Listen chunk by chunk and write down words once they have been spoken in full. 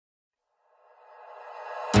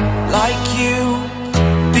like you,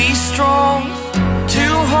 be strong to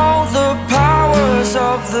hold the powers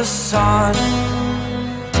of the sun.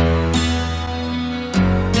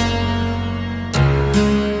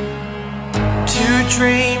 To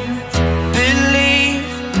dream, believe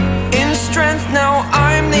in strength. Now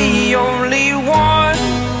I'm the only one,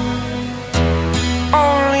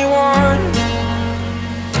 only one.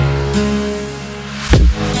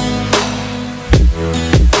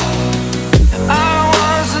 I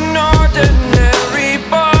was an ordinary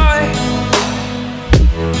boy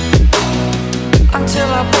until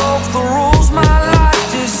I broke the rules. My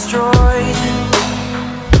life destroyed,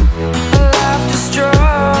 life destroyed.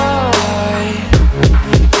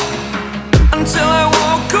 Until I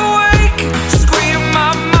woke awake, scream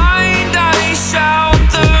my mind, I shout,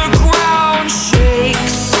 the ground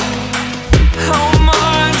shakes. How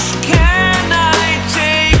much can I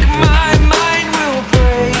take? My mind will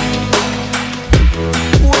break.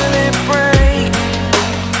 Will it break?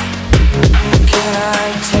 Can I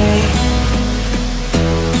take?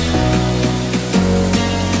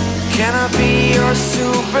 Can I be your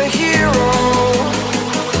superhero?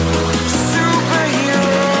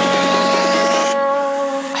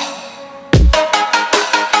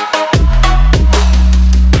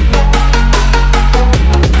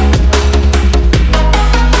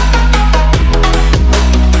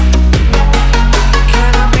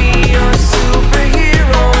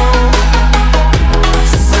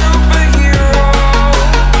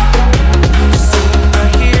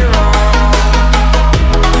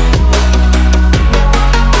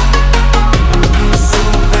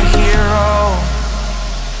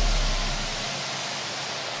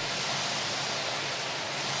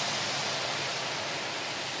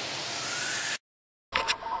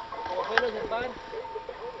 observar,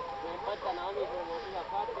 no han empantanado mis hermosos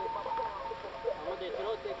zapatos. Estamos de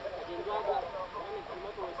trote, cayendo agua. Vean el clima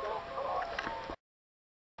como está.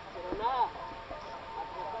 Pero nada, a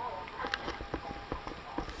trotar.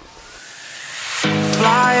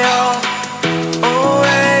 Fly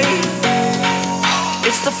away.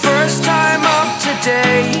 It's the first time of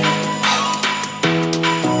today.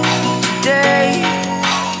 Today.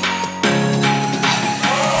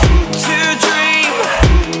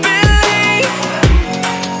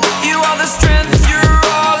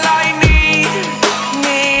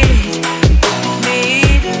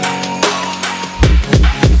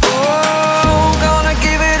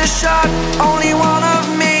 Only one of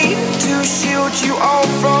me to shield you all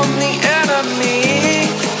from the enemy.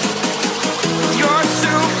 You're a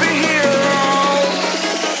superhero.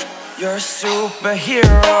 You're a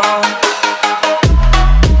superhero.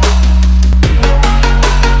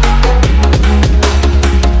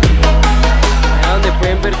 Allá donde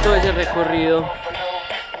pueden ver todo ese recorrido,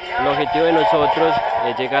 el objetivo de nosotros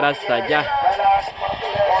es llegar hasta allá.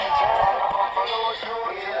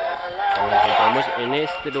 Nos encontramos en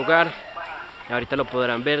este lugar. Ahorita lo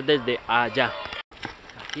podrán ver desde allá.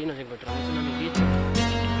 Aquí nos encontramos un amiguito.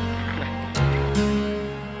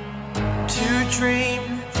 To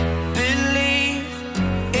dream, believe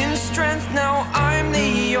in strength. Now I'm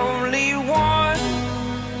the only one,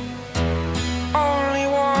 only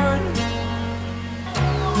one.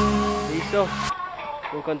 Listo.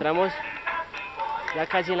 Nos encontramos ya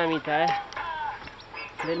casi en la mitad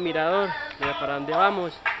del mirador. Mira para dónde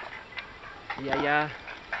vamos. Y allá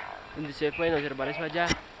donde ustedes pueden observar eso allá,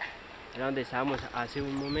 era donde estábamos hace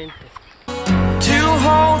un momento. To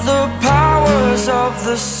hold the powers of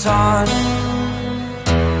the sun.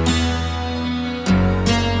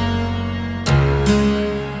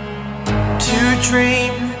 To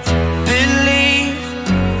dream, believe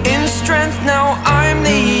in strength. Now I'm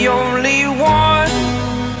the only one,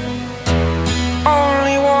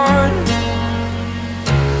 only one.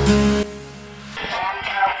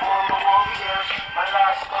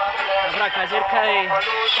 Por acá cerca del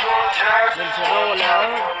cerro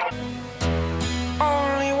volador.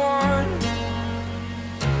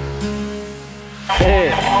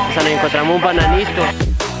 O sea, nos encontramos un bananito.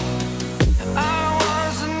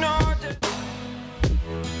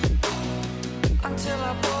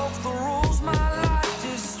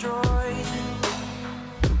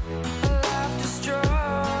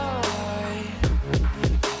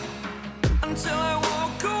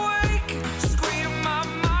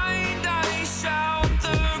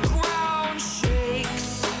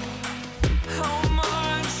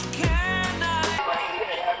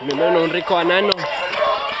 Comiéndonos un rico banano.